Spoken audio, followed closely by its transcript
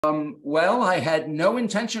Well, I had no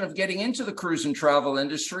intention of getting into the cruise and travel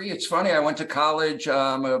industry. It's funny, I went to college.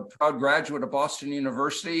 I'm a proud graduate of Boston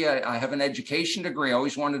University. I have an education degree. I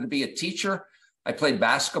always wanted to be a teacher. I played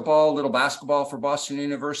basketball, little basketball for Boston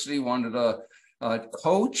University, wanted to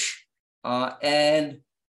coach. And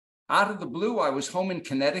out of the blue, I was home in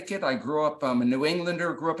Connecticut. I grew up, I'm a New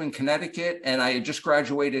Englander, grew up in Connecticut, and I had just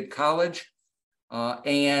graduated college.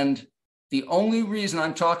 And the only reason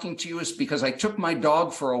I'm talking to you is because I took my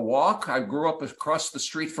dog for a walk. I grew up across the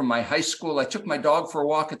street from my high school. I took my dog for a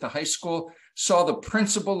walk at the high school, saw the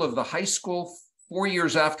principal of the high school 4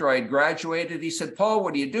 years after I had graduated. He said, "Paul,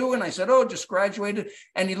 what are you doing?" I said, "Oh, just graduated."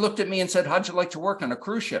 And he looked at me and said, "How'd you like to work on a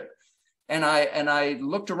cruise ship?" And I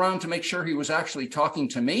looked around to make sure he was actually talking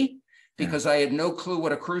to me, because I had no clue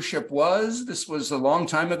what a cruise ship was. This was a long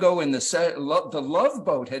time ago, and the Love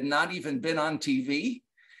Boat had not even been on TV.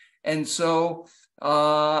 And so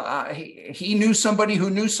he knew somebody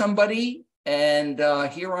who knew somebody, and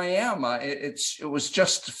here I am. It was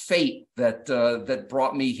just fate that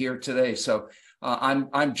brought me here today. So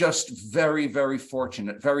I'm just very, very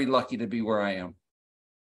fortunate, very lucky to be where I am.